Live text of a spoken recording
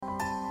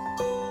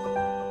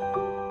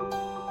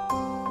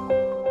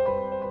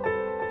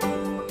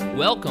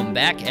Welcome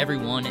back,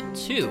 everyone,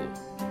 to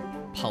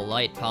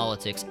Polite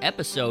Politics,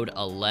 episode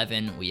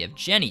 11. We have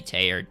Jenny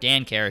Taylor,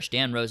 Dan Karish,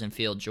 Dan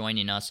Rosenfield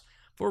joining us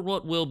for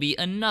what will be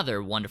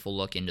another wonderful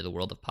look into the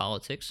world of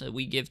politics that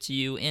we give to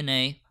you in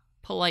a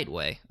polite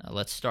way.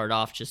 Let's start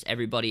off, just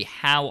everybody,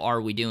 how are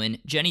we doing?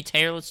 Jenny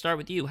Taylor, let's start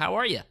with you. How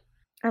are you?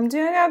 I'm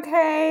doing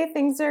okay.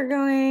 Things are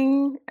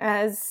going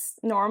as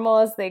normal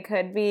as they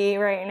could be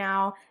right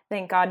now.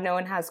 Thank God no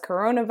one has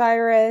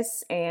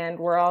coronavirus, and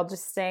we're all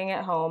just staying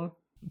at home.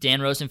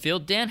 Dan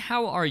Rosenfield. Dan,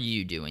 how are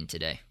you doing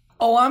today?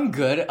 Oh, I'm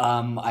good.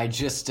 I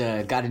just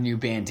got a new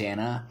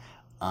bandana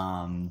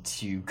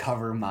to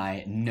cover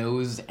my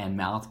nose and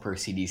mouth per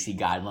CDC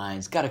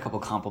guidelines. Got a couple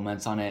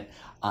compliments on it.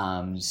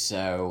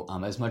 So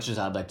as much as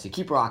I'd like to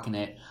keep rocking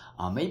it,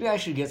 maybe I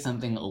should get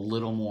something a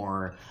little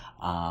more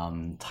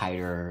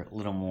tighter, a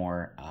little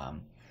more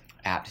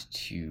apt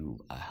to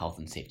health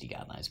and safety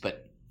guidelines.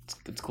 But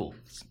it's cool.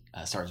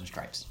 Stars and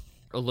stripes.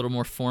 A little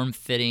more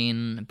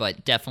form-fitting,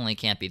 but definitely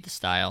can't beat the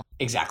style.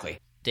 Exactly.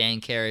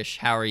 Dan Karish,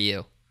 how are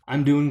you?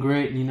 I'm doing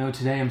great. You know,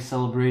 today I'm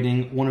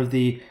celebrating one of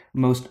the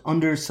most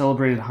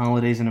under-celebrated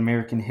holidays in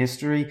American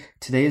history.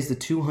 Today is the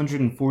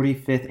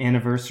 245th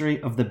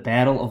anniversary of the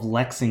Battle of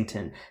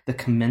Lexington, the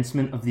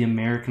commencement of the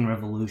American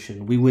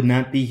Revolution. We would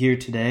not be here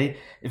today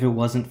if it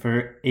wasn't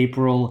for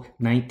April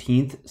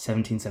 19th,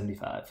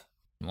 1775.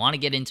 I want to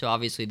get into,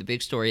 obviously, the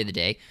big story of the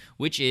day,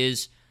 which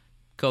is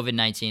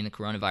COVID-19, the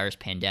coronavirus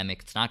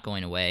pandemic. It's not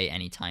going away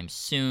anytime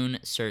soon,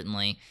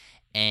 certainly.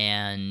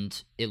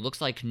 And it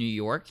looks like New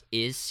York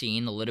is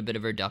seeing a little bit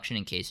of a reduction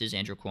in cases.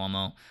 Andrew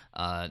Cuomo,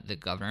 the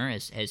governor,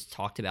 has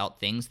talked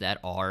about things that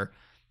are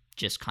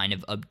just kind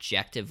of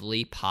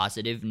objectively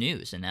positive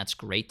news, and that's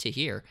great to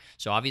hear.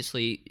 So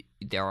obviously,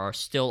 there are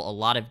still a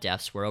lot of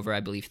deaths. We're over, I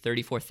believe,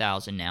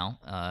 34,000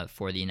 now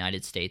for the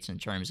United States in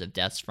terms of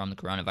deaths from the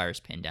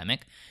coronavirus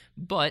pandemic.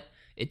 But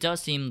it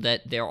does seem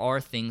that there are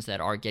things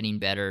that are getting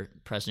better.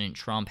 President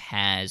Trump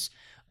has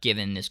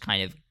given this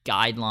kind of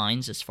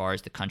guidelines as far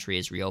as the country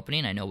is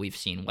reopening. I know we've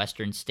seen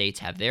Western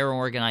states have their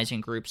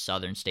organizing groups,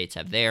 Southern states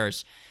have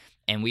theirs,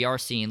 and we are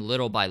seeing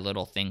little by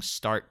little things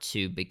start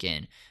to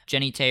begin.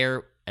 Jenny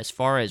Taylor, as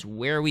far as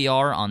where we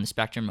are on the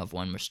spectrum of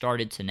when we're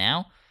started to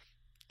now,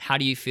 how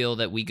do you feel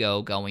that we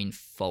go going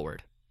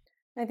forward?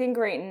 I think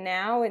right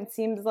now it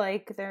seems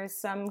like there's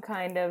some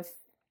kind of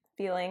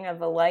feeling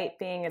of a light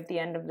being at the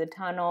end of the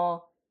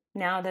tunnel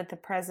now that the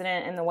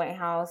president and the White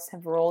House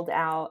have rolled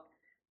out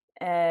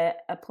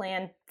a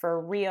plan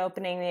for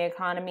reopening the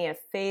economy, a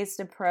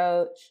phased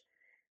approach.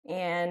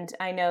 And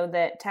I know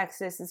that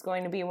Texas is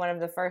going to be one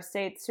of the first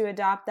states to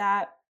adopt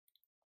that.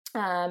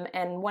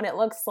 And what it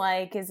looks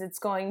like is it's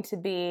going to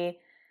be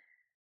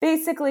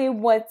basically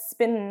what's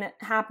been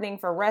happening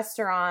for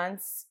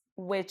restaurants,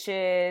 which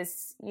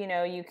is, you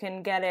know, you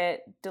can get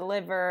it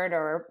delivered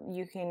or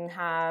you can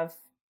have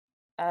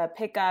a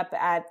pickup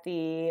at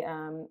the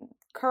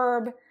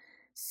curb.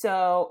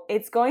 So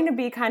it's going to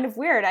be kind of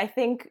weird. I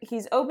think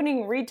he's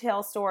opening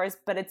retail stores,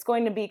 but it's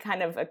going to be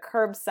kind of a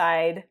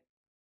curbside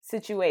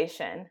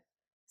situation.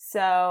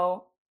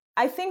 So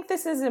I think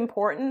this is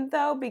important,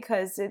 though,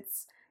 because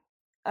it's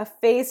a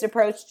phased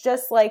approach,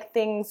 just like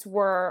things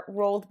were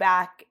rolled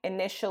back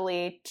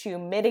initially to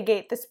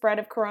mitigate the spread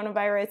of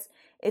coronavirus.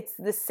 It's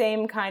the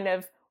same kind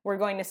of, we're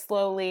going to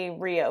slowly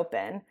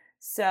reopen.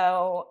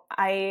 So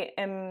I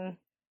am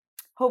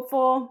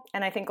hopeful,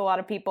 and I think a lot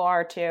of people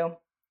are too.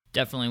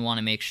 Definitely want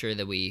to make sure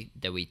that we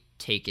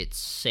take it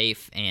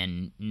safe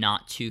and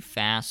not too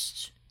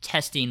fast.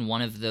 Testing,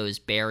 one of those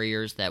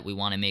barriers that we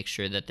want to make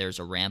sure that there's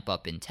a ramp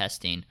up in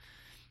testing.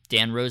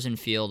 Dan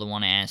Rosenfield, I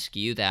want to ask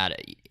you that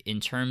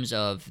in terms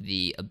of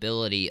the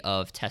ability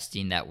of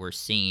testing that we're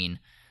seeing,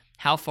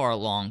 how far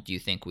along do you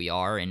think we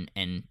are,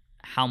 and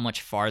how much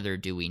farther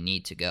do we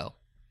need to go?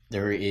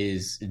 There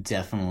is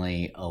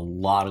definitely a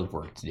lot of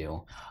work to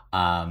do.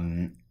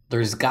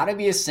 There's got to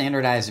be a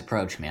standardized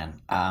approach,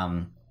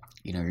 man.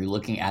 You know, you're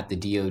looking at the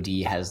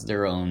DoD has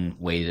their own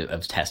way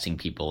of testing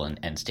people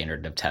and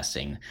standard of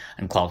testing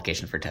and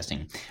qualification for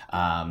testing.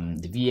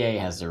 The VA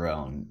has their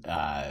own.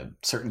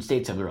 Certain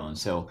states have their own.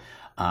 So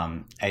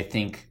I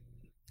think,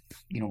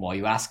 you know, while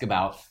you ask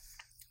about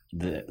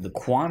the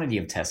quantity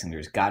of testing,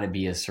 there's got to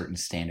be a certain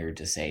standard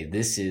to say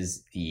this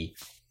is the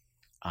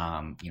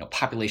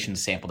population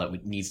sample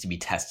that needs to be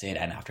tested,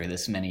 and after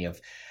this many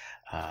of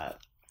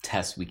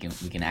tests, we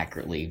can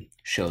accurately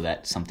show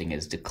that something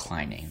is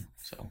declining.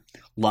 So a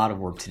lot of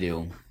work to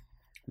do,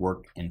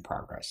 work in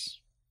progress.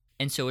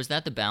 And so is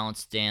that the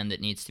balance, Dan,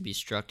 that needs to be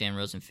struck? Dan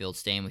Rosenfield,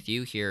 staying with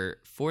you here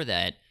for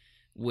that,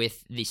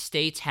 with the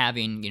states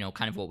having, you know,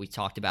 kind of what we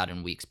talked about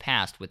in weeks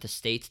past, with the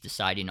states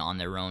deciding on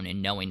their own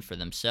and knowing for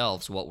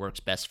themselves what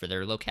works best for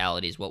their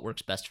localities, what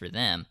works best for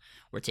them.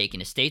 We're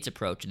taking a state's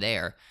approach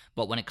there.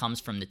 But when it comes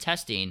from the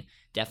testing,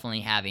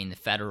 definitely having the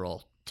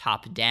federal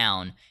top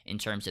down in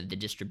terms of the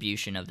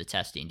distribution of the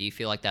testing. Do you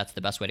feel like that's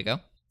the best way to go?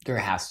 There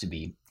has to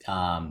be.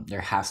 There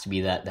has to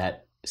be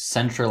that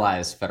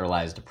centralized,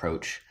 federalized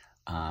approach,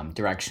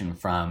 direction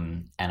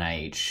from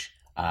NIH,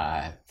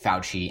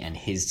 Fauci and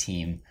his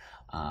team.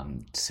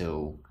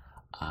 So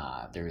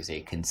there is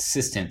a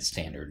consistent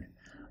standard.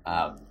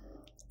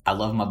 I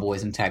love my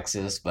boys in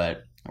Texas,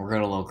 but we're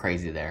going a little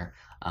crazy there.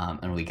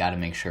 And we got to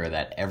make sure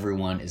that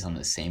everyone is on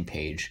the same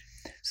page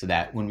so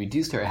that when we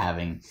do start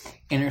having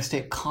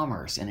interstate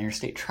commerce and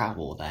interstate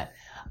travel, that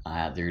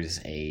there's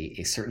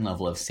a certain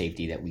level of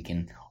safety that we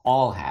can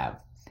all have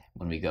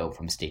when we go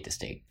from state to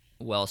state.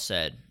 Well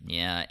said.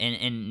 Yeah.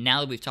 And now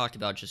that we've talked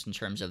about just in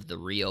terms of the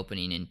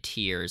reopening in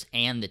tiers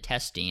and the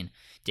testing,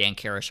 Dan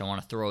Karish, I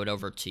want to throw it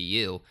over to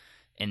you.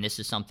 And this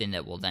is something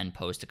that we'll then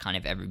pose to kind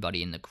of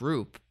everybody in the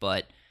group.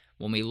 But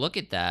when we look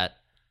at that,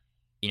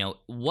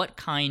 what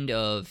kind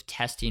of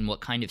testing,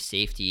 what kind of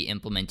safety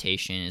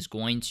implementation is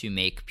going to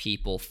make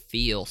people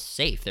feel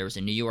safe? There was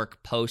a New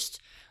York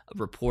Post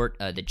report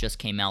that just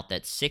came out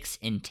that 6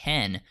 in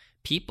 10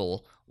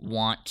 people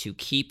want to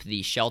keep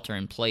the shelter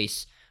in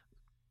place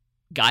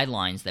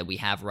guidelines that we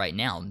have right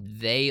now.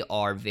 They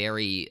are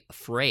very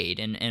afraid,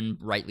 and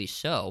rightly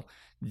so,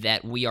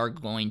 that we are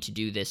going to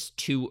do this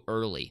too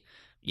early.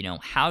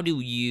 How do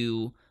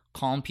you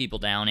calm people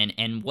down,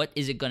 and what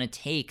is it going to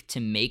take to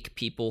make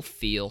people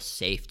feel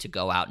safe to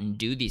go out and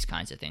do these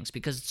kinds of things?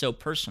 Because it's so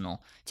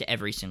personal to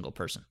every single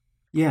person.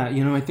 Yeah,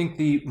 I think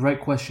the right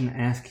question to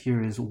ask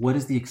here is, what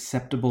is the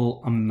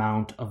acceptable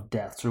amount of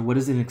deaths, or what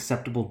is an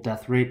acceptable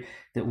death rate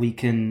that we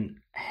can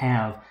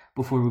have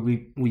before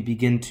we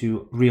begin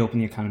to reopen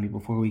the economy,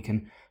 before we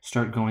can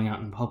start going out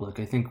in public?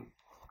 I think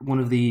one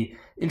of the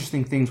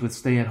interesting things with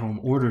stay-at-home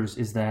orders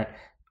is that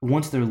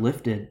once they're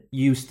lifted,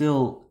 you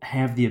still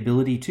have the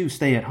ability to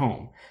stay at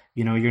home.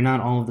 You're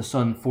not all of a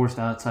sudden forced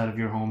outside of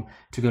your home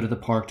to go to the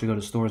park, to go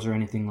to stores, or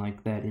anything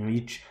like that.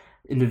 Each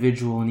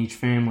individual and each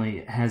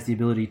family has the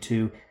ability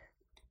to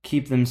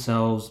keep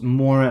themselves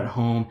more at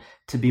home,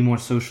 to be more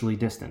socially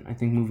distant. I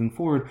think moving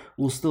forward,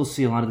 we'll still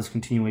see a lot of this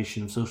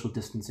continuation of social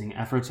distancing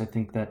efforts. I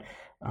think that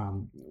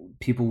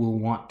people will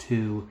want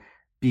to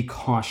be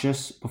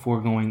cautious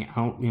before going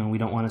out. We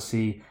don't want to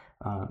see,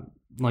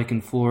 like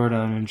in Florida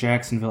and in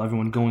Jacksonville,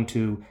 everyone going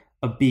to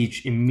a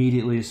beach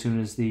immediately as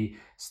soon as the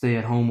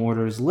stay-at-home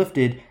order is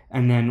lifted,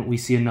 and then we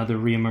see another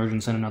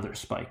reemergence and another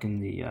spike in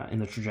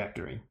the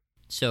trajectory.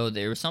 So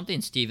there was something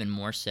Stephen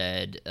Moore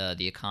said,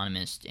 the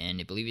economist, and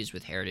I believe he's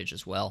with Heritage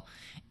as well,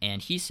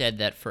 and he said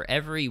that for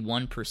every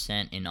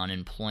 1% in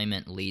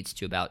unemployment leads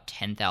to about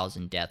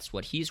 10,000 deaths.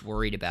 What he's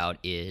worried about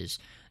is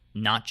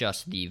not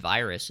just the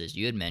virus, as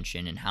you had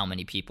mentioned, and how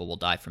many people will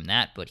die from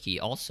that, but he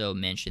also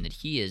mentioned that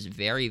he is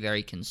very,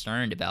 very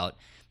concerned about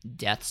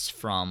deaths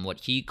from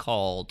what he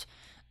called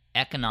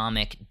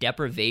economic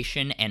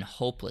deprivation and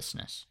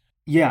hopelessness.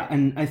 Yeah,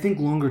 and I think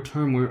longer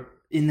term we're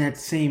in that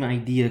same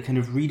idea, kind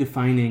of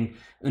redefining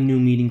a new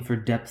meaning for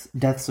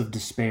deaths of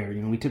despair.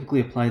 We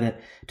typically apply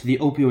that to the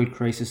opioid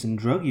crisis and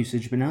drug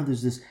usage, but now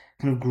there's this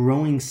kind of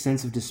growing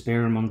sense of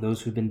despair among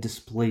those who've been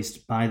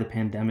displaced by the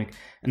pandemic,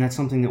 and that's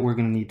something that we're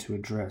going to need to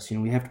address.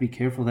 We have to be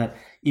careful that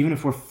even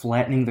if we're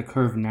flattening the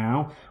curve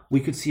now,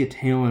 we could see a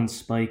tail end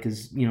spike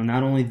as,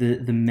 not only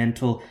the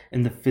mental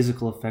and the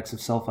physical effects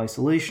of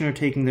self-isolation are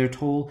taking their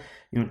toll.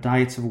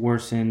 Diets have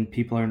worsened,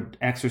 people aren't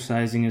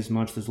exercising as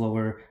much, there's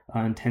lower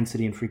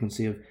intensity and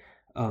frequency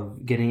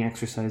of getting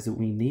exercise that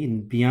we need.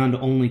 And beyond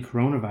only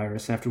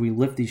coronavirus, after we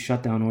lift these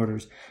shutdown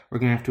orders, we're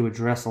going to have to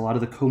address a lot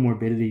of the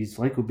comorbidities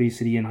like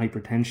obesity and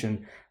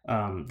hypertension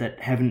that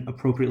haven't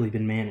appropriately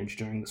been managed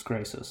during this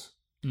crisis.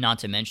 Not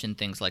to mention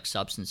things like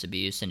substance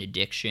abuse and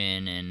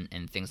addiction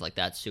and things like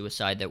that,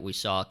 suicide that we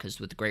saw, because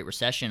with the Great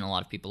Recession, a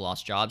lot of people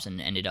lost jobs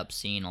and ended up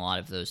seeing a lot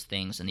of those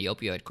things. And the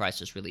opioid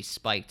crisis really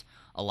spiked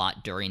a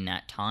lot during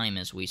that time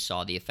as we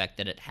saw the effect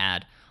that it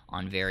had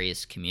on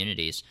various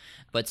communities.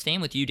 But staying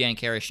with you, Dan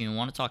Karish, you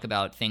want to talk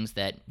about things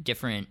that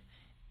different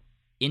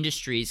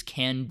industries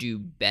can do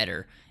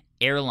better.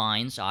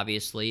 Airlines,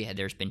 obviously,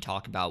 there's been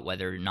talk about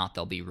whether or not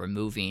they'll be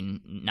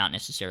not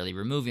necessarily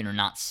removing or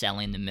not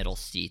selling the middle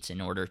seats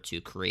in order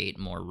to create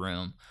more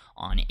room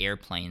on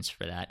airplanes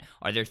for that.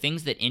 Are there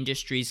things that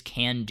industries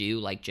can do,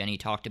 like Jenny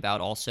talked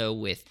about also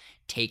with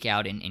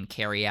takeout and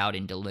carry out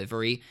and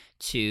delivery,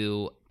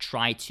 to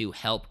try to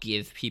help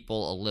give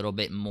people a little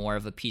bit more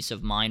of a peace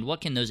of mind?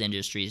 What can those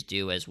industries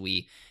do as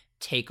we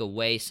take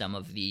away some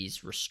of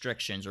these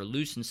restrictions or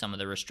loosen some of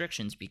the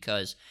restrictions?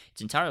 Because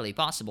it's entirely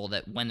possible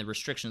that when the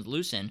restrictions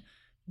loosen,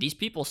 these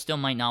people still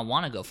might not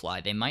want to go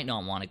fly. They might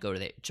not want to go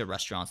to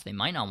restaurants. They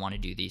might not want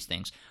to do these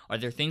things. Are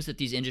there things that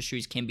these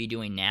industries can be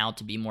doing now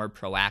to be more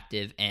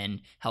proactive and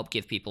help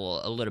give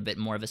people a little bit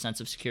more of a sense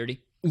of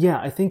security? Yeah,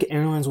 I think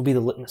airlines will be the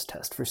litmus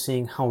test for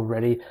seeing how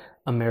ready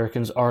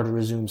Americans are to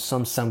resume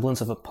some semblance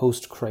of a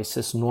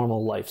post-crisis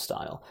normal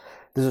lifestyle.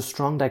 There's a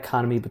strong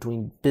dichotomy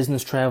between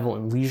business travel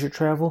and leisure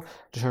travel,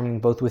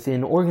 determining both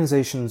within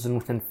organizations and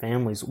within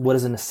families what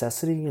is a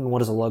necessity and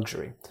what is a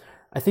luxury.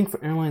 I think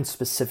for airlines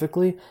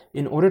specifically,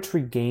 in order to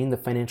regain the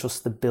financial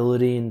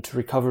stability and to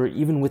recover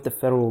even with the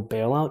federal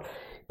bailout,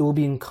 it will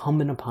be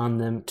incumbent upon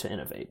them to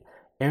innovate.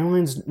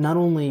 Airlines, not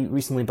only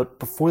recently but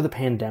before the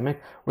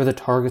pandemic, were the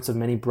targets of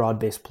many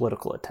broad-based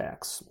political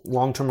attacks.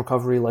 Long-term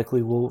recovery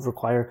likely will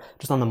require,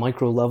 just on the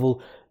micro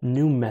level,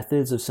 new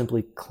methods of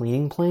simply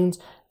cleaning planes,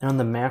 and on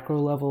the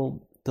macro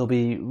level, There'll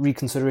be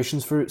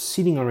reconsiderations for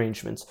seating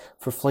arrangements,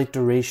 for flight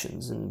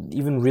durations, and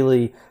even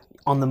really,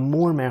 on the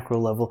more macro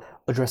level,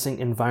 addressing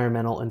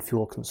environmental and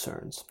fuel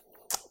concerns.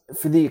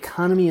 For the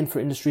economy and for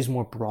industries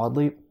more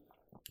broadly,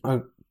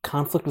 our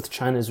conflict with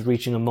China is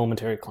reaching a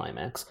momentary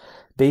climax.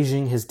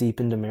 Beijing has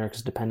deepened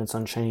America's dependence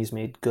on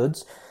Chinese-made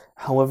goods.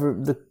 However,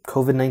 the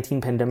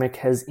COVID-19 pandemic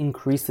has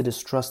increased the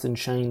distrust in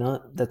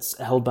China that's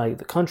held by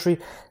the country,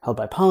 held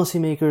by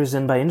policymakers,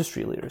 and by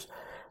industry leaders.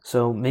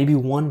 So maybe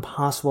one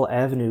possible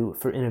avenue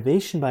for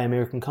innovation by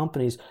American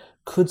companies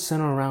could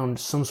center around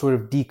some sort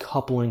of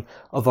decoupling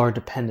of our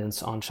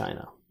dependence on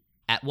China.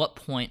 At what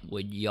point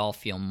would y'all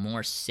feel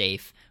more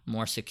safe,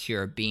 more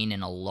secure being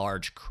in a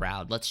large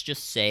crowd? Let's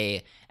just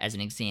say, as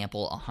an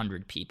example,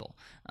 100 people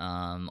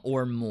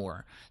or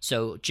more.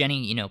 So,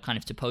 Jenny, kind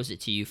of to pose it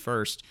to you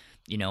first,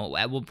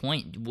 at what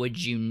point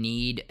would you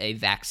need a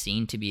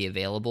vaccine to be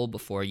available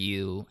before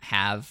you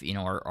have,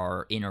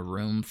 are in a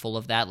room full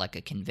of that, like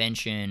a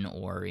convention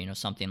or,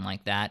 something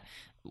like that?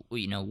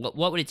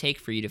 What would it take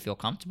for you to feel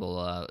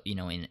comfortable,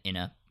 in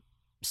a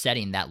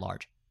setting that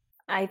large?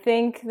 I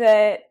think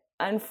that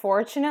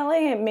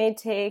unfortunately it may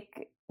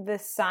take the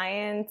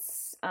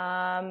science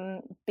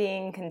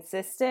being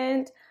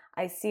consistent.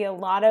 I see a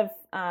lot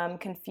of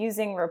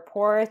confusing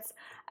reports.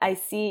 I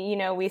see,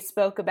 we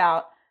spoke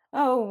about,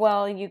 oh,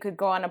 well, you could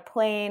go on a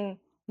plane,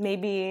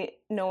 maybe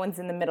no one's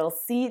in the middle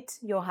seat,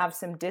 you'll have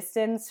some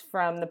distance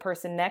from the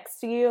person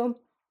next to you.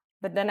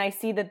 But then I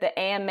see that the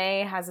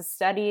AMA has a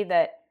study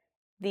that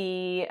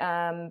the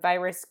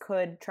virus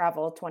could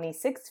travel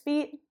 26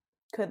 feet,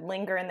 could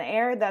linger in the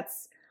air.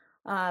 That's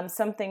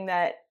something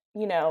that,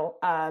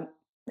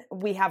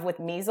 we have with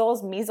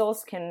measles.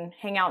 Measles can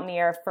hang out in the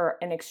air for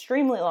an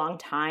extremely long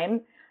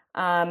time.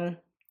 And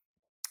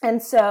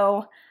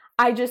so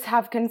I just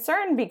have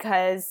concern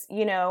because,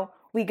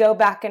 we go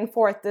back and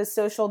forth. Does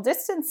social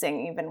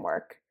distancing even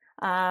work?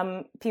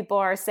 People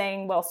are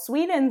saying, well,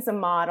 Sweden's a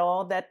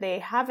model that they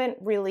haven't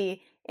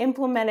really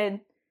implemented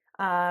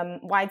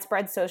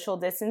widespread social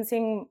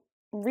distancing.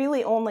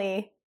 Really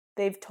only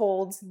they've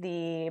told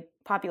the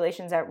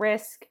populations at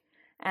risk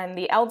and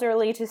the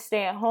elderly to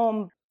stay at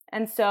home.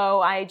 And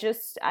so I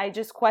just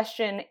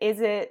question,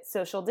 is it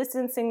social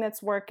distancing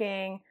that's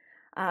working?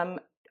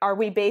 Are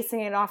we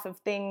basing it off of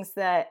things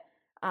that,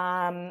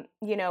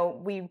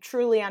 we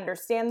truly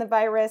understand the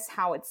virus,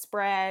 how it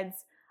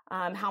spreads,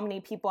 how many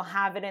people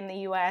have it in the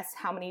US,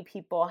 how many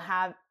people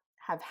have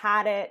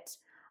had it,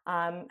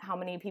 how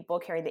many people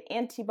carry the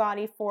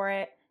antibody for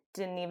it,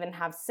 didn't even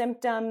have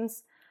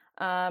symptoms.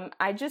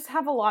 I just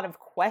have a lot of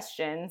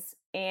questions,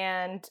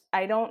 and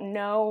I don't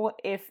know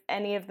if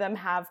any of them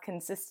have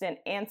consistent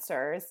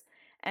answers.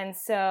 And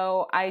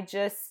so I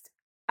just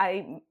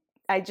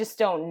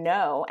don't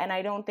know, and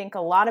I don't think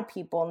a lot of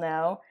people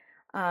know.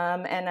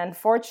 And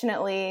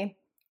unfortunately,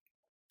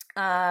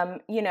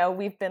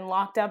 we've been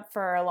locked up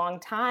for a long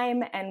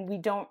time, and we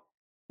don't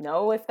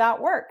know if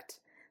that worked.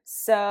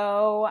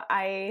 So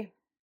I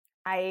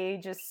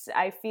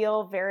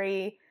feel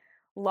very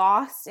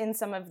lost in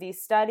some of these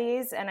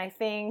studies, and I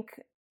think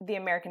the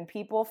American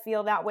people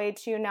feel that way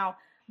too. Now,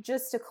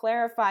 just to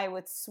clarify,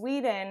 with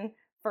Sweden,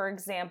 for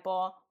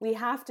example, we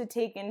have to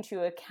take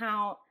into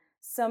account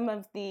some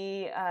of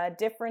the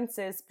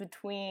differences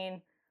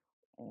between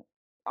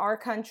our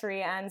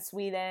country and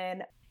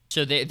Sweden.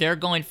 So they're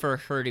going for a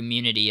herd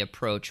immunity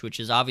approach, which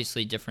is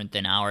obviously different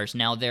than ours.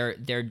 Now,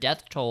 their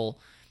death toll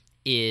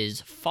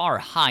is far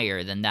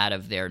higher than that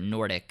of their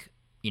Nordic,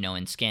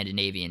 and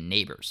Scandinavian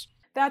neighbors.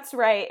 That's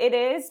right. It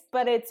is,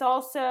 but it's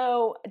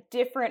also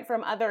different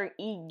from other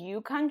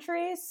EU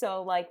countries.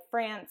 So like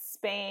France,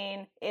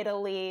 Spain,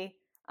 Italy,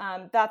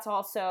 that's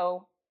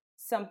also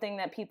something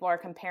that people are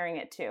comparing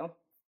it to.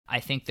 I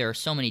think there are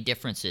so many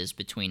differences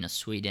between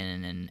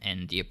Sweden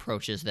and the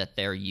approaches that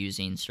they're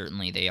using.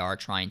 Certainly they are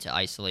trying to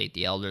isolate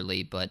the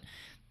elderly, but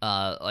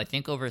I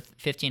think over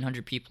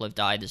 1,500 people have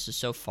died. This is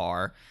so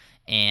far,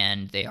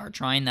 and they are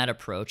trying that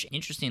approach.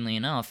 Interestingly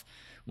enough,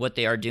 what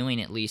they are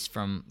doing, at least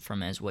from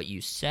as what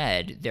you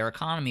said, their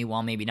economy,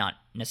 while maybe not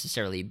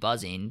necessarily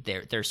buzzing,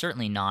 they're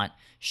certainly not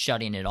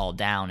shutting it all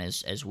down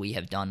as we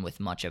have done with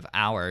much of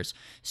ours.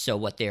 So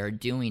what they are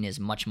doing is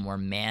much more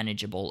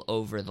manageable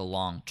over the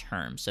long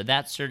term. So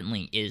that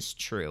certainly is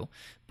true.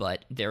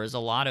 But there is a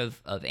lot of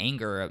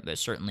anger,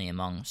 certainly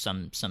among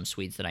some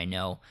Swedes that I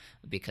know,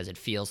 because it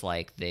feels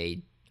like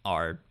they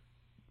are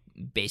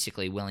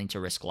basically willing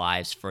to risk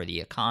lives for the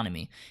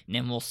economy. And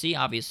then we'll see,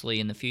 obviously,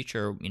 in the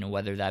future,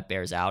 whether that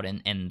bears out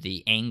and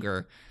the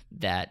anger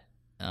that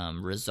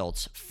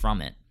results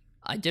from it.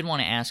 I did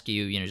want to ask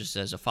you, just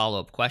as a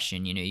follow-up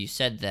question, you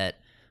said that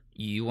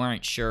you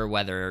weren't sure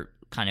whether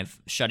kind of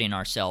shutting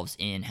ourselves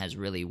in has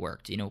really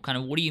worked. Kind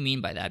of what do you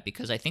mean by that?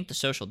 Because I think the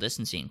social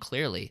distancing,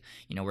 clearly,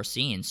 we're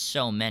seeing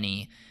so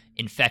many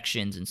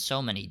infections and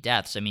so many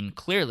deaths. I mean,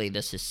 clearly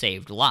this has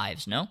saved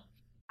lives, no?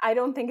 I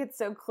don't think it's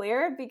so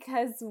clear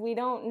because we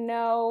don't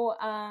know,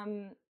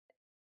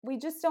 we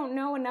just don't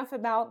know enough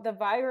about the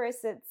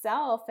virus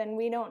itself, and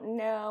we don't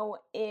know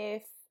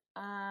if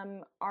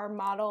our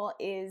model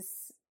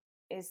is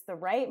is the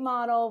right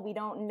model. We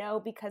don't know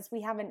because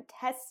we haven't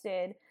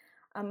tested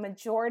a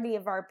majority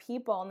of our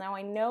people. Now,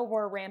 I know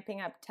we're ramping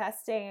up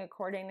testing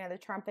according to the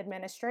Trump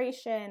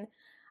administration,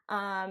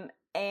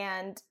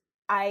 and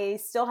I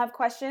still have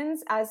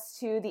questions as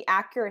to the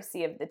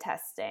accuracy of the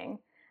testing.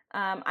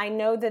 I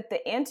know that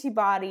the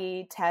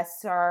antibody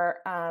tests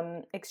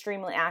are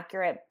extremely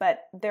accurate,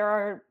 but there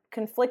are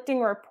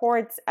conflicting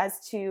reports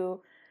as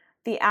to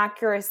the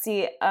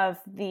accuracy of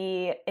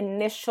the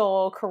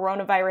initial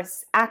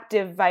coronavirus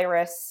active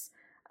virus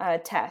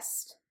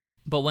test.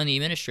 But when the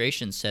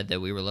administration said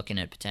that we were looking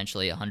at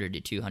potentially 100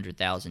 to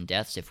 200,000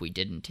 deaths if we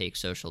didn't take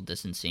social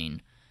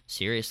distancing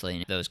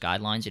seriously, those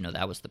guidelines,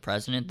 that was the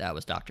president, that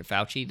was Dr.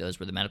 Fauci, those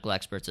were the medical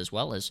experts, as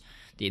well as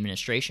the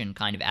administration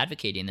kind of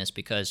advocating this,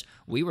 because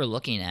we were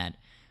looking at,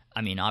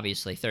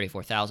 obviously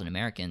 34,000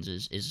 Americans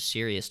is a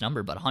serious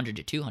number, but 100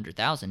 to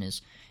 200,000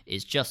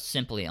 is just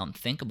simply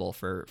unthinkable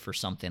for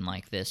something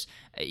like this.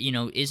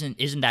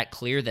 Isn't that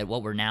clear that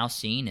what we're now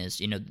seeing is,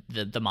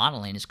 the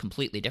modeling is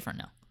completely different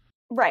now?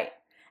 Right.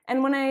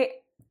 And when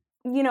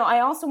I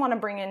also want to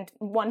bring in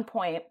one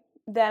point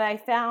that I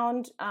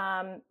found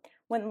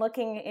when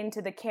looking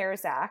into the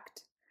CARES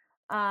Act,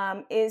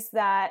 is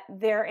that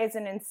there is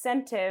an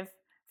incentive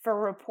for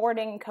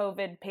reporting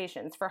COVID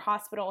patients, for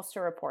hospitals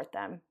to report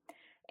them.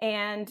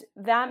 And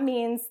that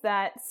means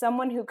that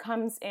someone who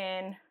comes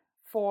in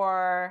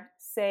for,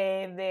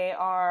 say, they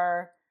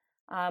are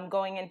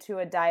going into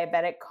a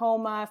diabetic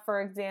coma,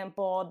 for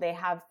example, they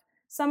have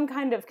some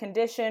kind of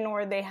condition,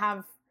 or they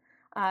have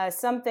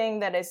something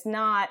that is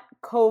not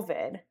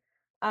COVID,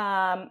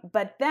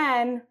 but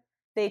then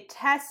they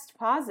test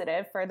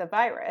positive for the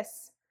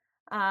virus,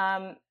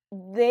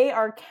 they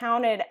are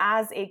counted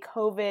as a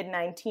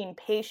COVID-19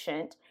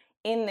 patient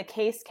in the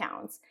case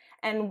counts.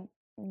 And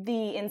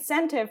the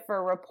incentive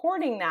for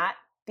reporting that,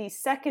 the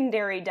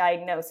secondary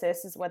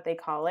diagnosis is what they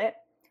call it,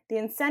 the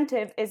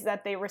incentive is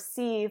that they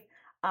receive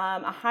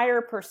a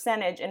higher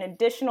percentage, an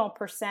additional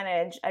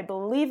percentage, I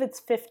believe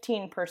it's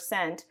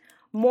 15%,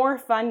 more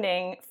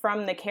funding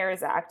from the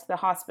CARES Act, the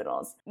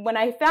hospitals. When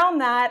I found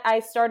that, I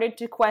started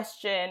to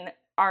question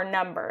our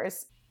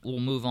numbers. We'll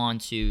move on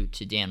to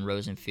Dan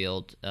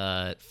Rosenfield.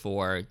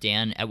 For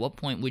Dan, at what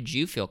point would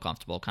you feel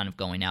comfortable kind of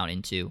going out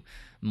into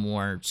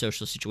more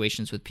social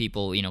situations with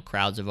people,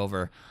 crowds of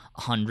over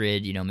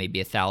 100, maybe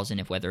 1,000,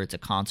 whether it's a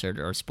concert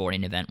or a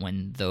sporting event,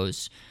 when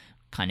those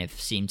kind of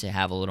seem to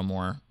have a little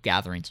more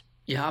gatherings?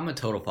 Yeah, I'm a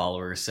total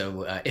follower,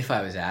 so if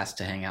I was asked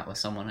to hang out with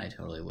someone, I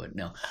totally would.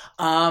 No.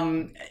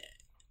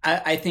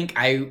 I think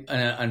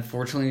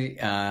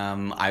unfortunately,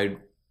 I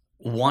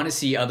want to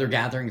see other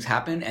gatherings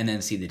happen and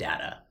then see the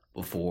data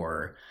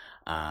before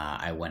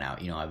I went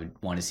out. I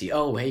would want to see,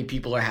 oh, hey,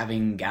 people are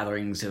having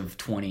gatherings of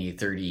 20,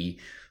 30,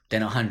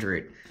 then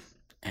 100,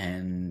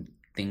 and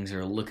things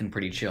are looking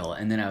pretty chill.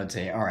 And then I would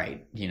say, all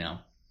right,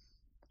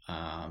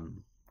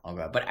 I'll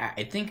go. But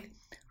I think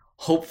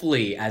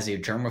hopefully as a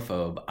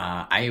germaphobe,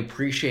 I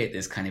appreciate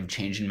this kind of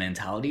change in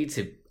mentality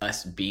to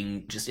us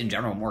being just in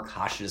general more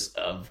cautious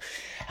of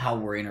how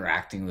we're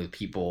interacting with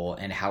people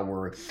and how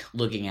we're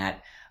looking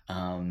at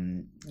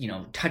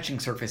touching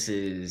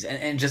surfaces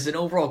and just an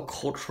overall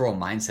cultural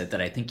mindset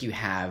that I think you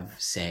have,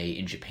 say,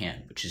 in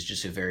Japan, which is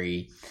just a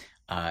very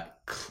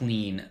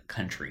clean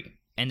country.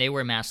 And they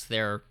wear masks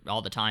there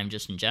all the time,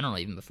 just in general,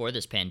 even before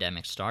this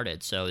pandemic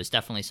started. So it's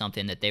definitely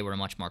something that they were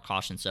much more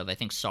cautious of. I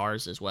think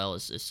SARS, as well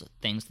as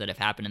things that have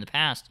happened in the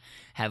past,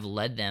 have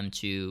led them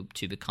to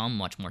become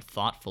much more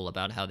thoughtful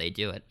about how they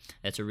do it.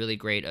 That's a really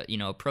great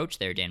approach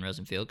there, Dan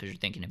Rosenfield, because you're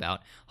thinking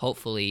about,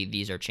 hopefully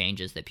these are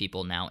changes that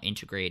people now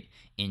integrate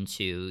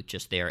into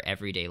just their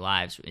everyday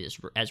lives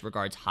as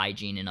regards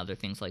hygiene and other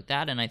things like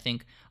that. And I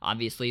think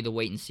obviously the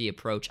wait and see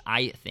approach,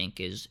 I think,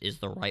 is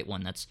the right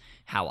one. That's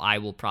how I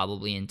will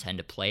probably intend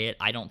to play it.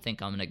 I don't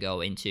think I'm going to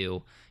go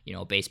into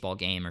a baseball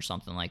game or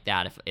something like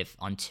that if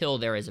until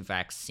there is a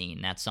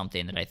vaccine. That's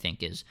something that I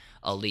think is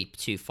a leap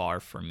too far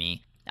for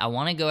me. I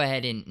want to go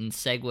ahead and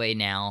segue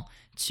now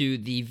to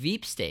the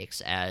Veep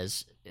stakes,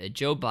 as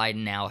Joe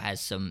Biden now has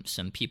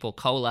some people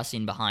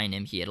coalescing behind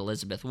him. He had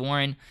Elizabeth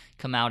Warren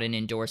come out and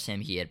endorse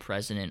him. He had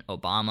President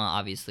Obama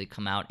obviously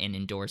come out and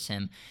endorse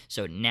him.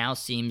 So it now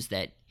seems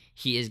that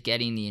he is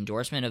getting the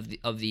endorsement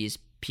of these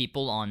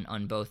people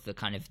on both the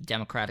kind of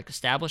Democratic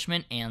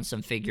establishment and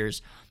some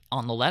figures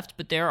on the left.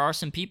 But there are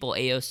some people,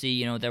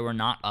 AOC, there were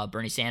not,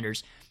 Bernie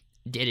Sanders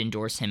did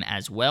endorse him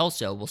as well,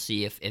 so we'll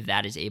see if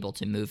that is able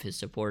to move his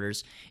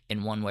supporters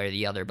in one way or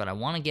the other. But I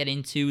want to get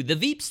into the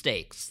Veep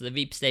stakes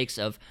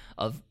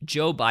of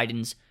Joe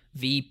Biden's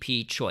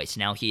VP choice.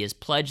 Now, he has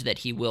pledged that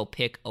he will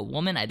pick a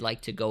woman. I'd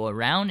like to go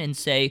around and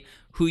say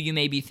who you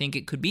maybe think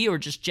it could be, or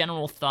just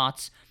general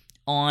thoughts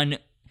on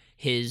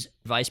his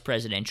vice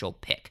presidential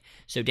pick.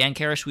 So, Dan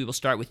Karish, we will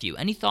start with you.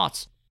 Any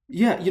thoughts?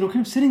 Yeah, kind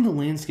of setting the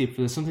landscape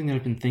for this, something that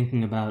I've been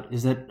thinking about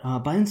is that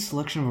Biden's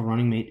selection of a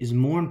running mate is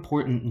more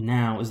important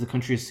now as the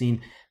country has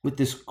seen with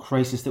this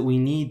crisis, that we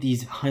need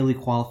these highly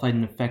qualified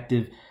and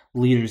effective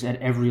leaders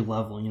at every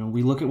level.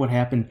 We look at what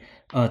happened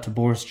to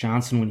Boris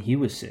Johnson when he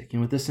was sick.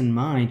 And with this in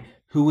mind,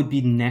 who would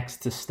be next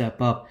to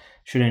step up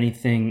should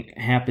anything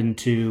happen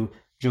to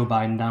Joe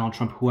Biden, Donald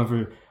Trump,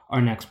 whoever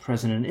our next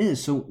president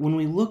is. So when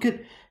we look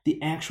at the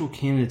actual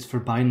candidates for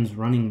Biden's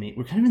running mate,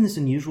 we're kind of in this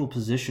unusual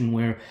position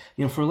where,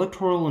 for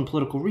electoral and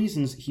political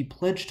reasons, he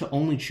pledged to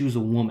only choose a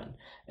woman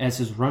as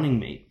his running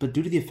mate. But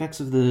due to the effects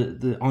of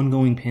the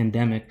ongoing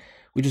pandemic,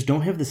 we just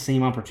don't have the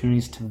same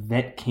opportunities to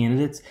vet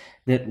candidates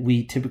that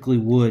we typically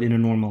would in a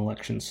normal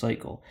election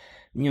cycle.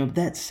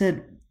 That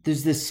said,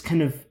 there's this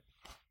kind of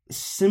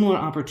similar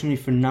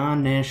opportunity for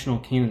non-national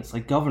candidates,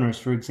 like governors,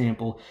 for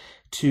example,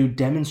 to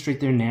demonstrate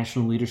their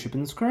national leadership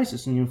in this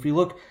crisis. And if we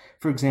look,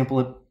 for example,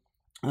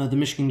 at the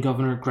Michigan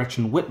governor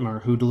Gretchen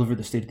Whitmer, who delivered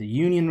the State of the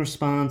Union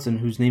response and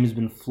whose name has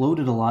been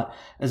floated a lot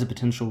as a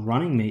potential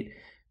running mate,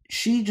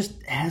 she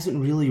just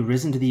hasn't really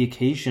risen to the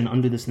occasion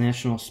under this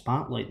national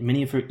spotlight.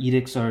 Many of her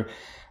edicts are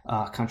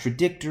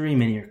contradictory,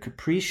 many are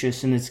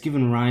capricious, and it's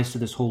given rise to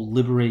this whole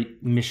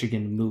Liberate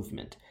Michigan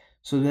movement.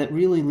 So that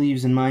really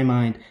leaves, in my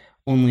mind,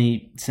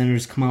 only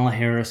Senators Kamala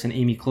Harris and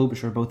Amy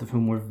Klobuchar, both of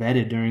whom were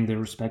vetted during their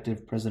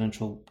respective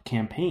presidential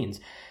campaigns.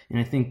 And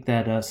I think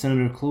that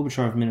Senator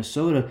Klobuchar of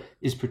Minnesota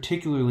is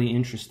particularly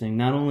interesting.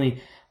 Not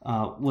only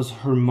was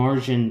her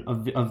margin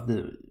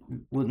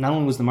not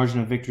only was the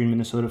margin of victory in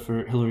Minnesota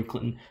for Hillary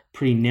Clinton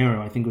pretty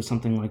narrow, I think it was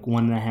something like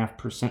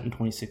 1.5% in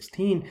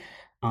 2016,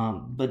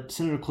 but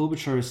Senator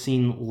Klobuchar is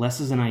seen less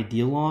as an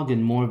ideologue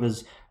and more of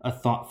as a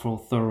thoughtful,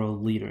 thorough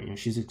leader.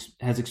 She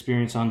has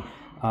experience on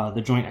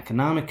the Joint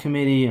Economic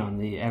Committee, on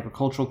the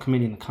Agricultural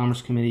Committee, and the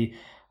Commerce Committee.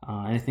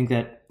 And I think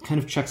that kind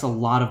of checks a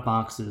lot of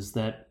boxes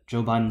that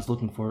Joe Biden's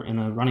looking for in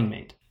a running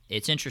mate.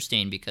 It's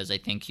interesting because I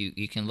think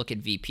you can look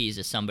at VPs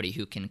as somebody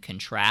who can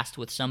contrast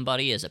with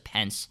somebody, as a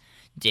Pence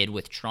did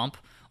with Trump,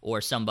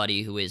 or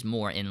somebody who is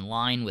more in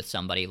line with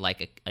somebody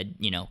like a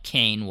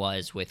Kaine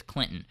was with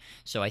Clinton.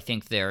 So I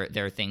think there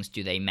are things,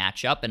 do they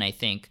match up? And I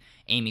think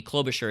Amy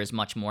Klobuchar is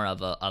much more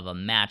of a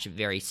match,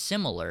 very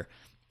similar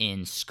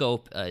in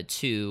scope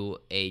to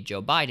a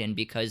Joe Biden,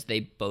 because they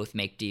both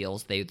make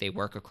deals. They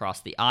work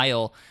across the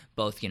aisle,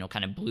 both,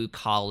 kind of blue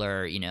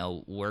collar,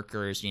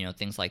 workers,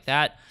 things like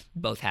that.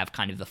 Both have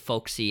kind of the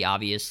folksy,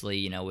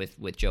 obviously,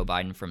 with Joe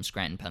Biden from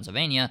Scranton,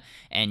 Pennsylvania.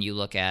 And you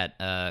look at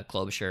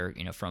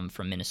Klobuchar,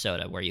 from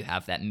Minnesota, where you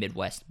have that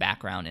Midwest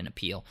background and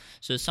appeal.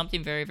 So there's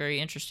something very, very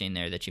interesting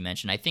there that you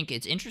mentioned. I think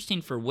it's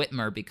interesting for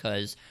Whitmer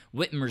because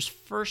Whitmer's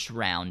first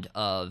round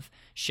of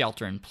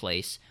shelter in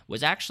place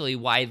was actually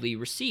widely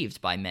received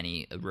by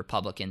many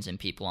Republicans and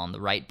people on the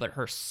right, but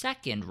her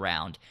second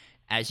round,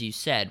 as you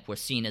said,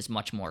 was seen as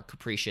much more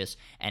capricious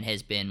and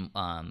has been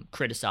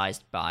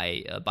criticized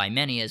by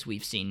many, as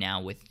we've seen now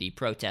with the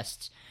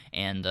protests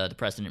and the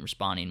president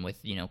responding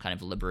with, kind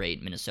of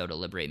liberate Minnesota,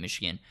 liberate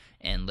Michigan,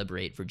 and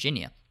liberate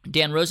Virginia.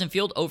 Dan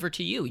Rosenfield, over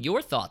to you.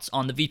 Your thoughts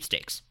on the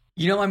sweepstakes.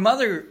 My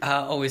mother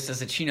always says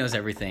that she knows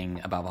everything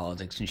about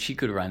politics and she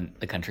could run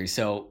the country.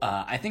 So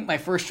I think my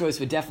first choice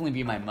would definitely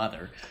be my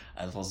mother,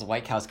 as well as the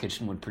White House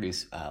kitchen would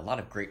produce a lot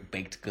of great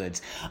baked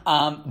goods.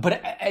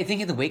 But I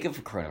think in the wake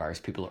of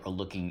coronavirus, people are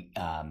looking,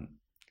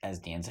 as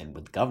Dan said,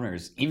 with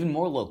governors, even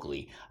more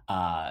locally,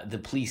 the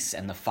police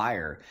and the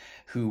fire,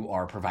 who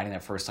are providing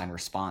that first line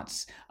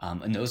response.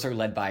 And those are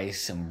led by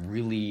some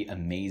really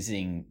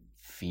amazing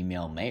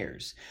female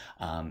mayors.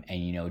 And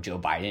Joe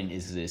Biden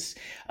is this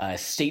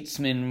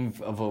statesman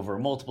of over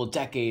multiple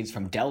decades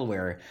from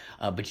Delaware,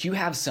 but you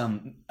have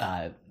some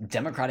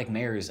Democratic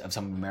mayors of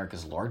some of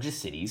America's largest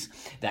cities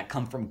that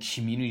come from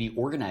community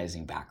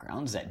organizing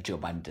backgrounds that Joe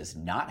Biden does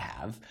not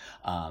have,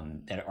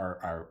 that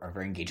are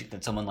very engaging,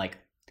 that someone like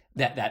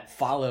that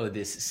follow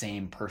this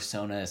same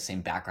persona,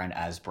 same background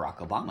as Barack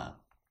Obama.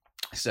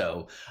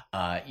 So,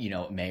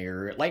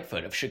 Mayor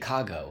Lightfoot of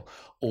Chicago,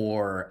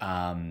 or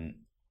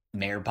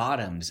Mayor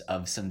Bottoms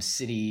of some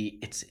city,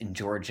 it's in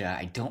Georgia,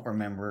 I don't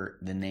remember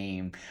the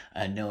name.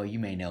 Noah, you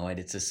may know it.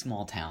 It's a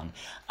small town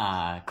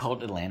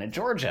called Atlanta,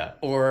 Georgia.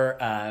 Or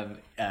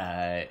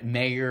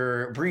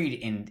Mayor Breed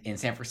in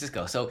San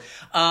Francisco. So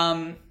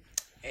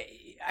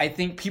I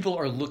think people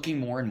are looking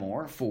more and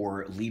more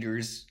for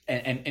leaders,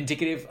 and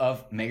indicative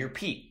of Mayor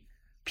Pete.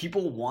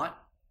 People want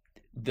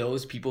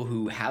those people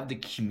who have the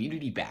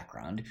community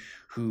background,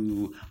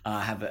 who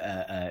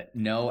have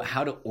know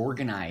how to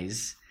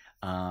organize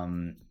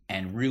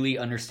and really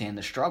understand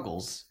the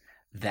struggles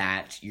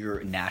that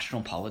your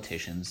national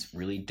politicians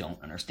really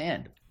don't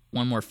understand.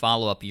 One more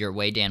follow-up your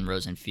way, Dan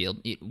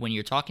Rosenfield. When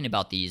you're talking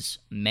about these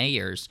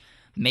mayors,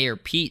 Mayor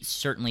Pete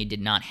certainly did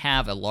not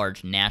have a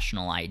large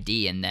national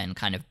ID and then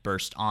kind of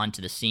burst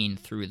onto the scene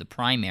through the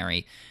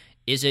primary.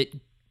 Do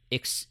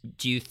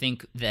you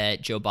think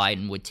that Joe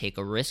Biden would take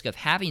a risk of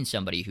having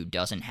somebody who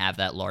doesn't have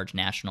that large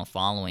national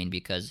following?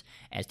 Because,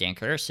 as Dan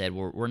Carrera said,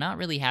 we're not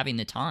really having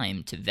the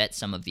time to vet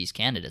some of these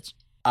candidates.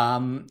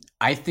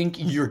 I think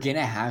you're going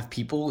to have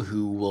people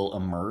who will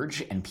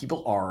emerge, and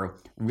people are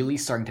really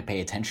starting to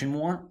pay attention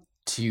more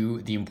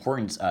to the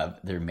importance of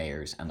their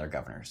mayors and their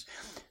governors.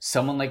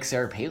 Someone like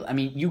Sarah Palin, I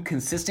mean, you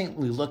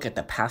consistently look at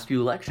the past few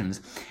elections,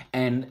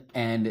 and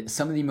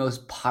some of the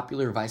most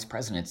popular vice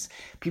presidents,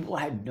 people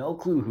had no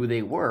clue who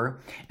they were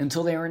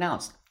until they were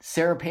announced.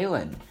 Sarah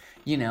Palin,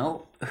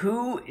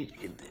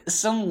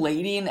 some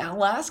lady in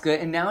Alaska,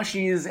 and now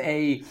she's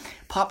a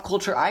pop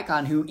culture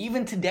icon who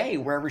even today,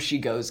 wherever she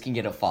goes, can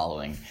get a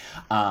following.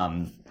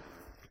 Paul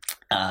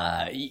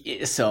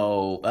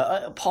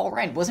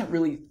Ryan wasn't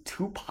really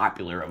too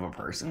popular of a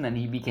person. Then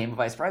he became a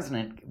vice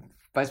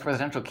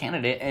presidential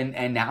candidate,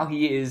 and now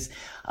he is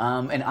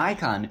an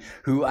icon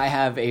who I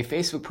have a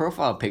Facebook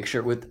profile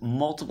picture with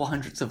multiple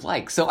hundreds of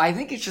likes. So I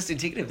think it's just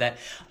indicative that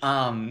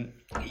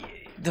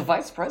the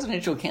vice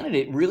presidential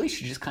candidate really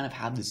should just kind of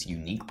have this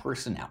unique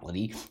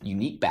personality,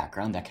 unique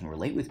background that can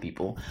relate with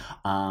people,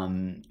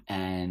 and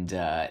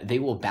they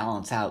will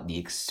balance out the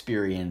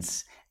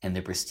experience and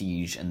the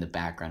prestige and the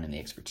background and the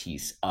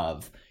expertise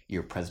of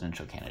your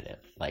presidential candidate,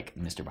 like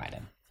Mr.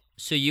 Biden.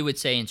 So you would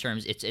say in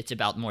terms, it's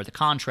about more the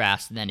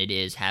contrast than it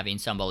is having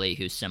somebody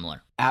who's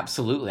similar.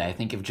 Absolutely. I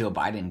think if Joe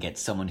Biden gets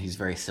someone who's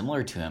very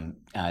similar to him,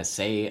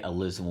 say a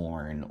Liz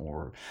Warren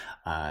or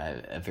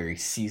a very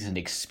seasoned,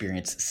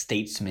 experienced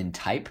statesman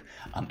type,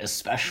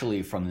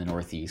 especially from the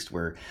Northeast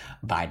where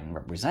Biden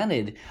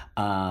represented,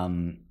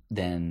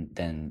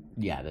 then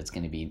yeah, that's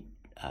going to be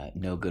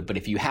no good. But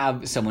if you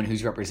have someone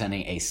who's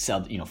representing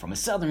from a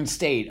southern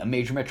state, a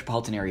major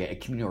metropolitan area, a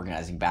community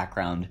organizing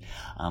background,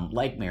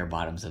 like Mayor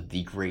Bottoms of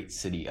the great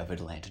city of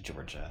Atlanta,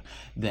 Georgia,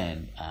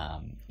 then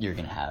you're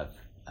going to have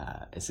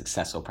a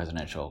successful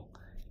presidential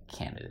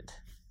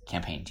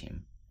campaign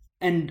team.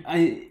 And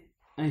I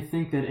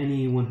think that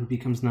anyone who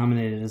becomes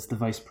nominated as the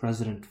vice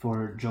president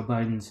for Joe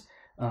Biden's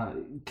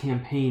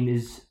campaign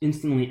is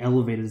instantly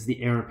elevated as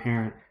the heir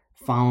apparent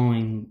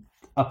following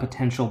a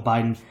potential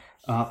Biden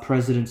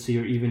presidency,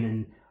 or even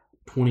in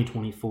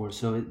 2024.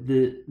 So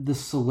the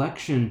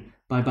selection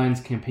by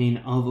Biden's campaign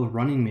of a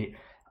running mate,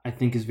 I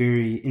think, is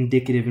very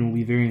indicative and will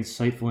be very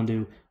insightful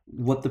into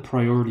what the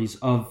priorities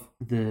of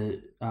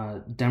the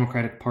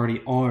Democratic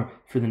Party are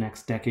for the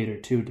next decade or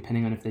two,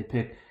 depending on if they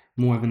pick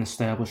more of an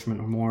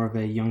establishment or more of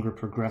a younger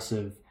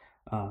progressive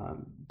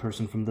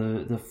person from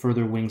the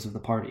further wings of the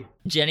party.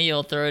 Jenny,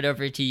 I'll throw it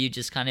over to you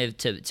just kind of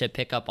to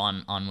pick up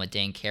on what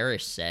Dan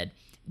Karish said.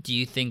 Do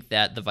you think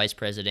that the vice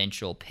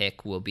presidential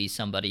pick will be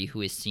somebody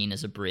who is seen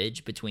as a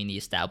bridge between the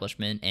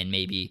establishment and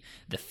maybe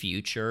the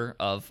future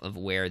of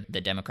where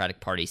the Democratic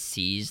Party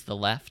sees the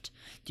left?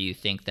 Do you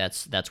think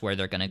that's where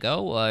they're going to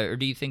go, or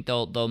do you think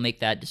they'll make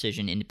that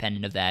decision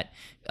independent of that,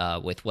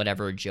 with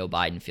whatever Joe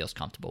Biden feels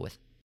comfortable with?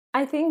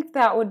 I think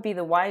that would be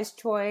the wise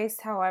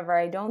choice. However,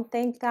 I don't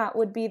think that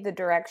would be the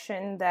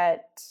direction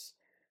that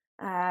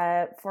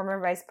former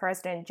Vice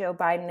President Joe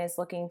Biden is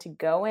looking to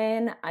go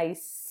in. I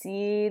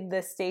see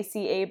the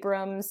Stacey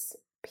Abrams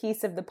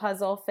piece of the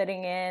puzzle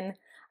fitting in.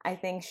 I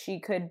think she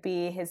could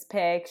be his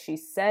pick. She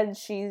said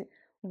she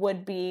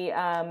would be,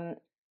 happy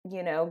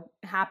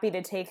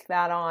to take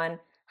that on.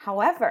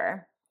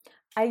 However,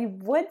 I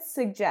would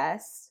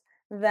suggest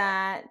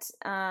that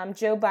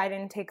Joe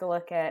Biden take a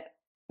look at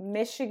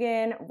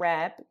Michigan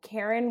Rep.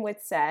 Karen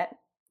Whitsett.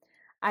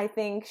 I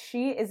think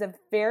she is a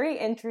very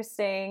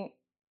interesting.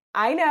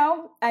 I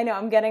know.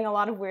 I'm getting a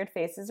lot of weird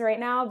faces right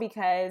now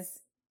because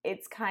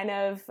it's kind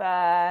of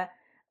out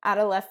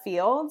of left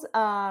field.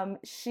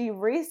 She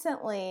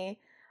recently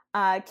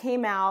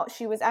came out.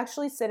 She was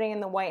actually sitting in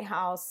the White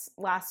House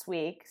last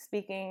week,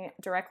 speaking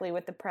directly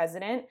with the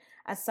president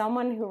as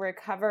someone who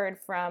recovered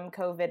from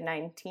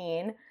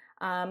COVID-19,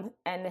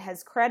 and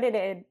has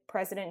credited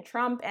President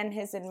Trump and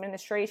his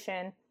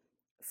administration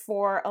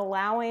for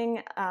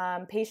allowing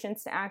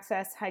patients to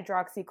access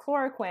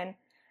hydroxychloroquine.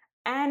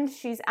 And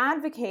she's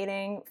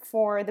advocating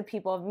for the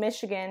people of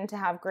Michigan to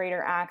have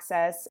greater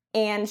access.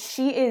 And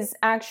she is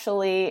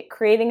actually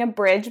creating a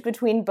bridge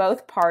between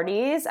both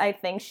parties. I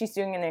think she's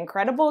doing an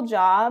incredible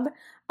job.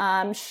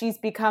 She's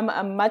become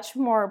a much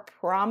more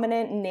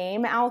prominent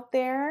name out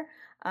there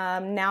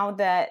now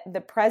that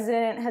the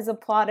president has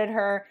applauded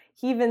her.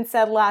 He even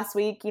said last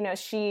week,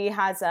 she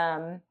has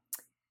a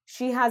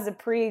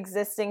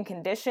pre-existing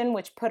condition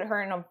which put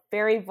her in a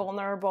very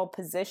vulnerable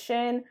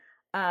position.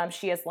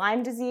 She has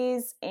Lyme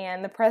disease,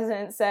 and the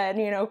president said,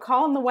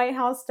 call in the White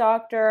House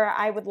doctor.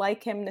 I would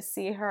like him to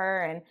see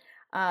her.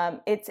 And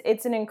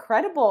it's an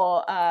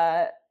incredible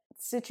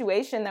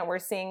situation that we're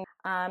seeing.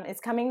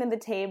 Is coming to the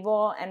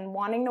table and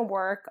wanting to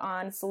work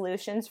on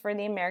solutions for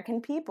the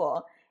American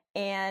people.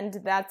 And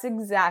that's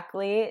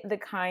exactly the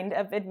kind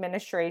of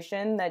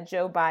administration that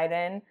Joe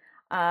Biden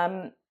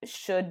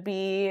should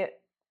be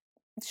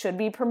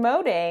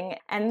promoting.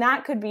 And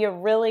that could be a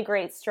really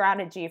great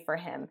strategy for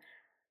him.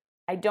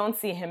 I don't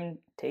see him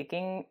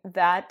taking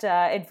that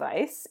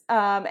advice,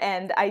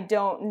 and I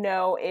don't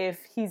know if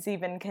he's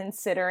even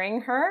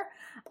considering her.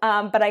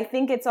 But I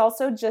think it's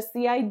also just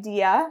the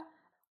idea,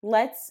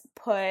 let's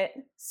put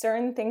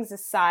certain things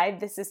aside.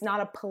 This is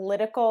not a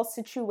political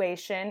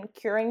situation,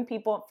 curing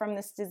people from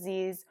this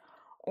disease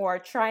or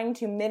trying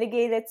to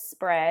mitigate its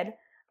spread.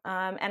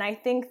 And I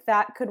think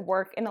that could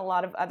work in a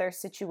lot of other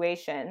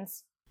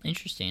situations.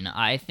 Interesting.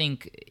 I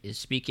think,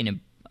 speaking of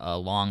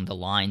along the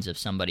lines of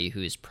somebody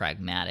who is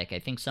pragmatic, I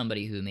think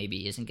somebody who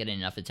maybe isn't getting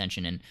enough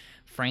attention, and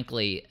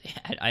frankly,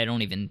 I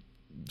don't even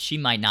she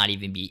might not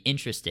even be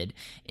interested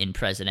in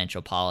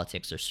presidential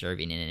politics or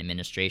serving in an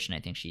administration. I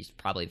think she's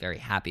probably very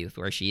happy with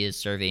where she is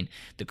serving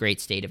the great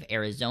state of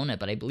Arizona.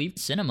 But I believe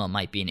Sinema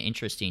might be an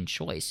interesting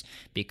choice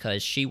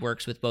because she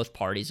works with both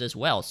parties as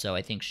well. So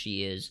I think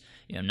she is,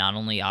 not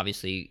only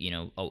obviously,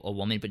 a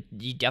woman, but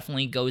she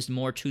definitely goes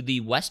more to the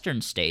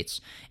western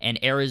states.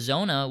 And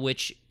Arizona,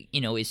 which,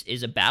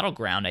 is a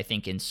battleground, I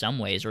think, in some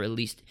ways, or at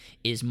least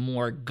is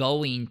more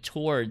going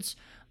towards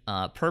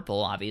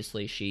purple.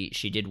 Obviously,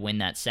 she did win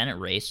that Senate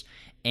race,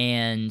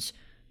 and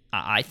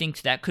I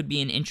think that could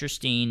be an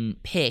interesting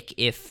pick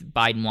if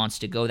Biden wants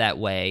to go that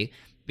way,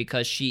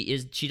 because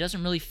she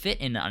doesn't really fit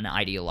in an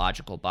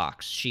ideological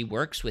box. She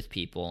works with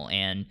people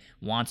and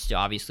wants to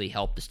obviously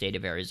help the state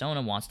of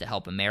Arizona, wants to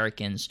help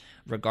Americans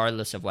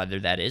regardless of whether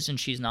that is, and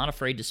she's not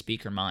afraid to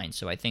speak her mind.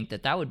 So I think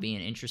that would be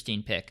an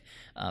interesting pick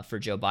for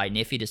Joe Biden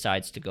if he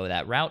decides to go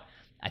that route.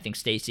 I think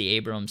Stacey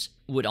Abrams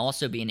would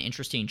also be an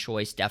interesting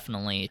choice.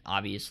 Definitely,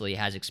 obviously,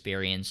 has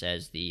experience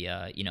as the,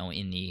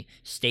 in the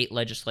state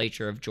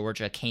legislature of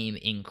Georgia, came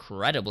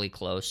incredibly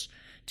close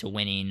to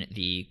winning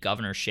the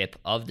governorship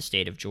of the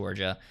state of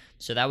Georgia.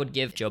 So that would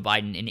give Joe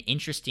Biden an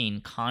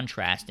interesting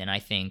contrast, and I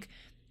think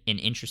an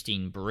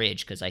interesting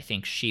bridge, because I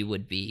think she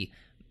would be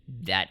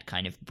that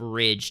kind of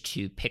bridge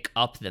to pick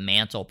up the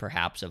mantle,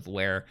 perhaps, of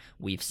where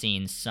we've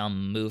seen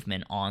some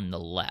movement on the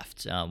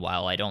left.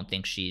 While I don't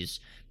think she's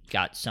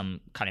got some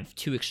kind of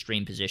two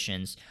extreme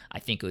positions, I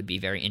think it would be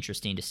very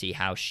interesting to see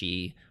how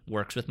she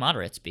works with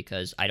moderates,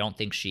 because I don't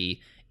think she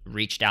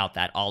reached out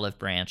that olive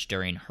branch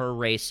during her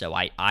race, so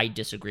I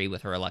disagree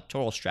with her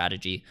electoral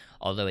strategy,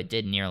 although it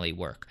did nearly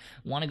work.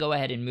 I want to go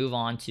ahead and move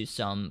on to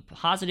some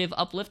positive,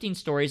 uplifting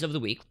stories of the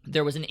week.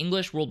 There was an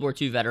English World War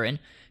II veteran.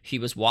 He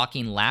was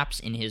walking laps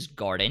in his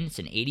garden. It's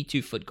an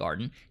 82-foot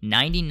garden.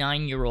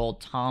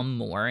 99-year-old Tom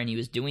Moore, and he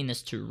was doing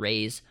this to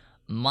raise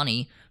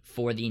money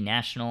for the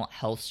National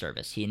Health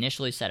Service. He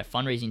initially set a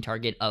fundraising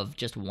target of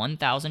just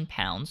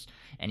 £1,000,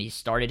 and he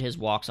started his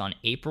walks on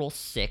April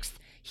 6th.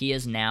 He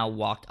has now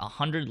walked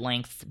 100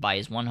 lengths by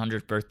his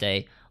 100th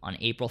birthday on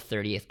April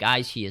 30th.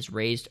 Guys, he has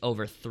raised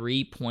over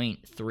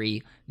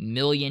 $3.3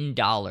 million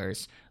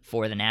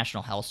for the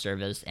National Health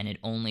Service, and it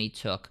only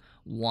took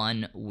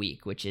 1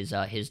 week, which is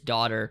his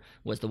daughter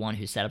was the one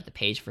who set up the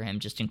page for him.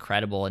 Just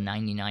incredible. A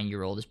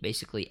 99-year-old is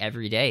basically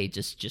every day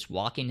just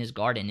walking his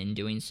garden and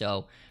doing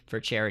so for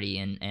charity,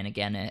 and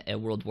again, a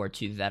World War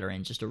II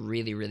veteran. Just a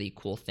really, really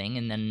cool thing.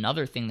 And then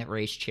another thing that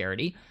raised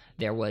charity,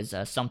 there was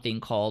something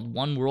called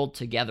One World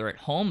Together at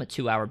Home, a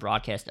 2-hour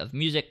broadcast of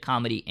music,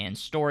 comedy, and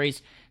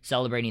stories,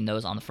 celebrating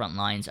those on the front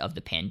lines of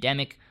the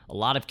pandemic. A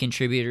lot of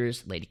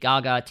contributors: Lady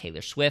Gaga,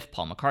 Taylor Swift,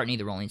 Paul McCartney,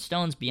 the Rolling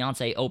Stones,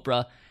 Beyonce,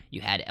 Oprah.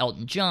 You had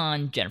Elton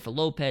John, Jennifer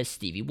Lopez,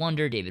 Stevie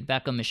Wonder, David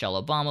Beckham,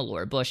 Michelle Obama,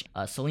 Laura Bush,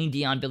 Celine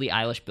Dion, Billie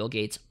Eilish, Bill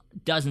Gates,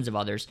 dozens of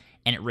others,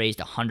 and it raised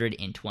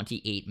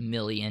 $128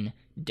 million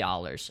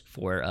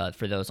for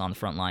those on the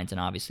front lines and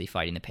obviously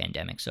fighting the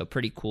pandemic. So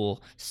pretty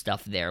cool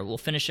stuff there. We'll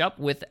finish up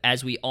with,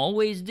 as we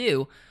always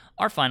do,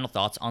 our final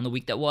thoughts on the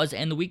week that was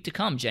and the week to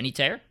come. Jenny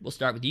Taylor, we'll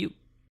start with you.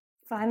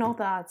 Final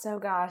thoughts. Oh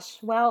gosh.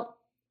 Well,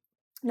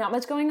 not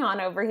much going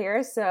on over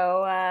here,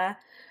 so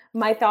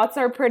my thoughts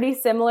are pretty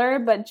similar,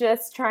 but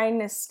just trying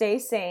to stay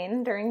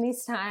sane during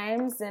these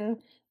times and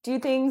do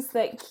things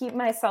that keep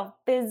myself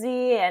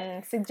busy,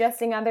 and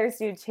suggesting others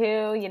do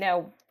too.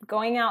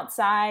 Going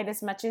outside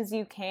as much as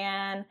you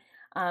can,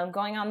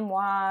 going on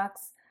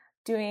walks,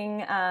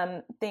 doing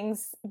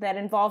things that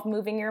involve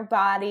moving your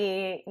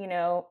body,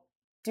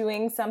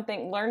 doing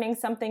something, learning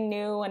something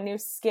new, a new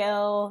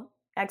skill,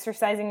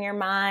 exercising your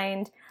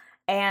mind.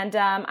 And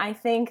I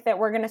think that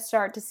we're going to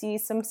start to see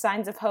some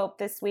signs of hope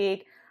this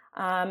week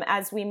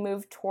as we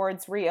move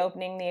towards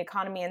reopening the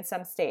economy in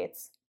some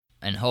states.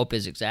 And hope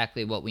is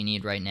exactly what we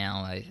need right now.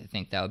 I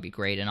think that would be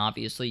great. And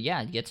obviously,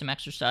 yeah, get some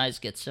exercise,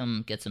 get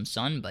some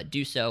sun, but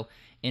do so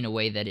in a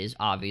way that is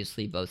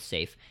obviously both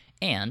safe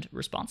and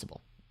responsible.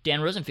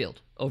 Dan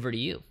Rosenfield, over to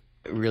you.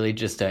 Really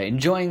just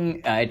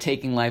enjoying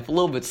taking life a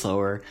little bit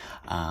slower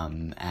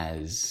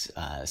as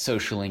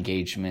social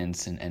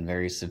engagements and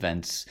various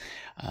events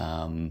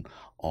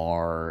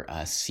are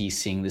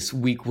ceasing. This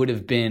week would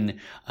have been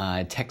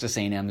Texas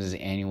A&M's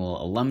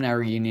annual alumni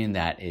reunion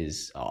that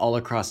is all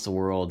across the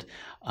world,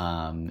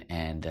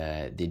 and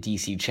the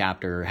DC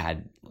chapter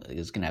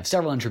is going to have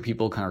several hundred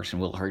people.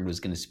 Congressman Will Hurd was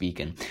going to speak,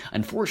 and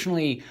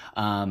unfortunately,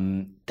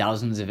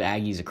 thousands of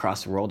Aggies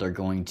across the world are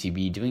going to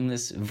be doing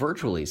this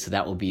virtually. So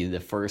that will be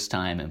the first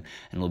time, and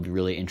it'll be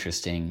really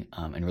interesting,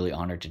 and really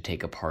honored to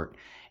take a part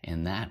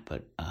in that.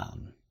 But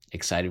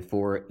excited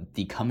for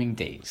the coming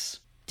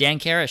days. Dan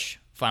Karish,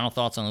 final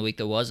thoughts on the week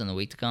that was and the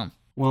week to come.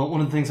 Well,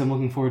 one of the things I'm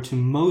looking forward to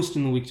most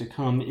in the week to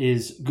come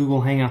is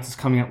Google Hangouts is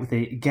coming out with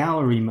a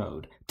gallery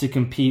mode to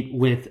compete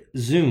with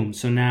Zoom.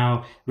 So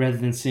now, rather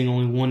than seeing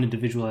only one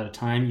individual at a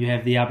time, you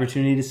have the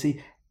opportunity to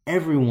see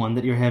everyone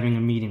that you're having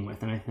a meeting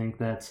with. And I think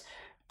that's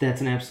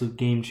an absolute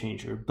game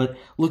changer. But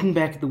looking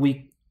back at the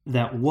week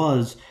that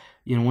was,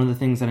 One of the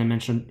things that I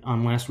mentioned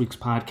on last week's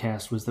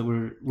podcast was that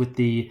we're with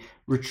the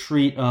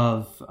retreat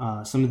of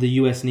some of the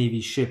U.S.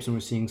 Navy ships, and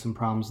we're seeing some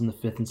problems in the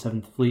 5th and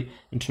 7th Fleet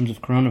in terms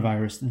of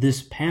coronavirus.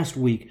 This past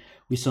week,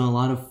 we saw a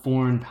lot of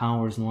foreign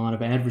powers and a lot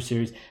of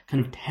adversaries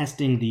kind of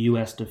testing the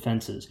U.S.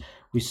 defenses.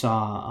 We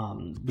saw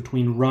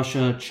between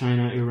Russia,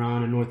 China,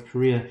 Iran, and North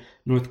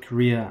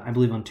Korea, I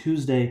believe on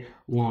Tuesday,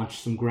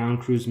 launched some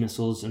ground cruise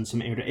missiles and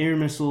some air-to-air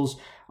missiles.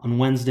 On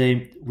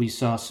Wednesday, we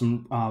saw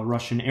some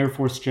Russian Air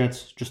Force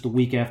jets just a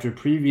week after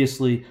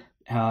previously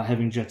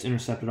having jets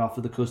intercepted off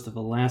of the coast of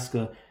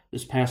Alaska.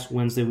 This past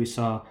Wednesday, we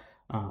saw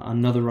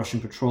another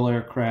Russian patrol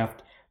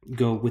aircraft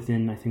go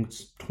within, I think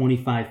it's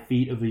 25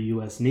 feet of a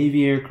U.S.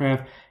 Navy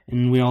aircraft.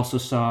 And we also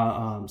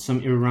saw some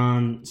of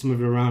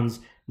Iran's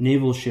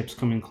naval ships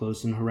coming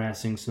close and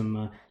harassing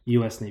some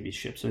U.S. Navy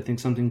ships. So I think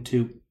something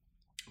to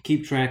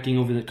keep tracking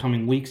over the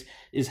coming weeks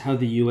is how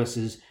the U.S.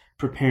 is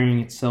preparing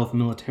itself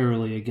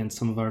militarily against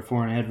some of our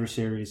foreign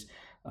adversaries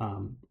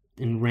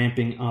and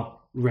ramping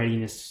up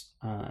readiness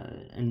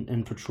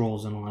and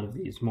patrols in a lot of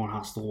these more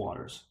hostile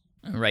waters.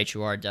 Right,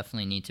 you are.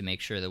 Definitely need to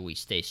make sure that we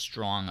stay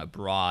strong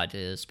abroad,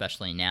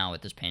 especially now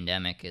with this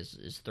pandemic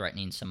is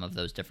threatening some of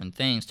those different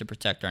things to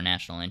protect our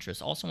national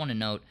interests. Also want to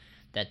note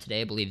that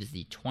today, I believe, is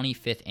the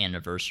 25th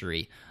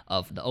anniversary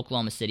of the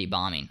Oklahoma City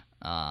bombing.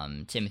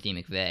 Timothy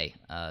McVeigh,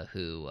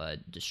 who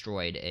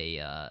destroyed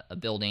a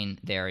building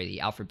there,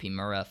 the Alfred P.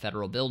 Murrah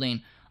Federal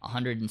Building,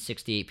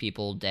 168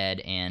 people dead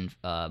and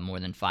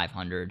more than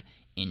 500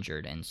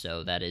 injured. And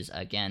so that is,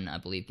 again, I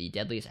believe, the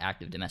deadliest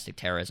act of domestic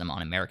terrorism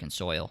on American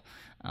soil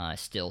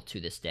still to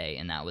this day.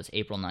 And that was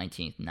April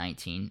 19th,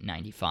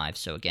 1995.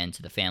 So again,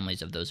 to the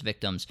families of those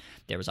victims,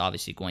 there was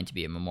obviously going to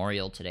be a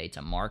memorial today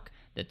to mark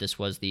that this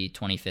was the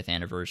 25th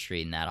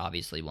anniversary, and that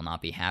obviously will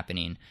not be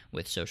happening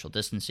with social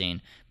distancing,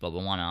 but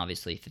we want to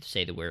obviously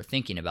say that we're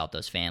thinking about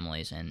those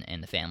families and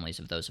the families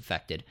of those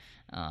affected,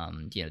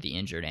 the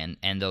injured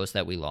and those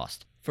that we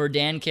lost. For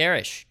Dan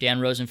Karish,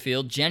 Dan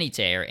Rosenfield, Jenny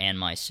Taylor, and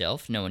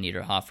myself, Noah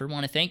Niederhofer,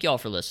 want to thank you all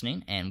for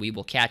listening, and we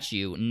will catch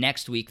you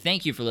next week.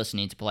 Thank you for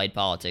listening to Polite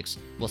Politics.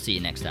 We'll see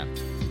you next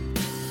time.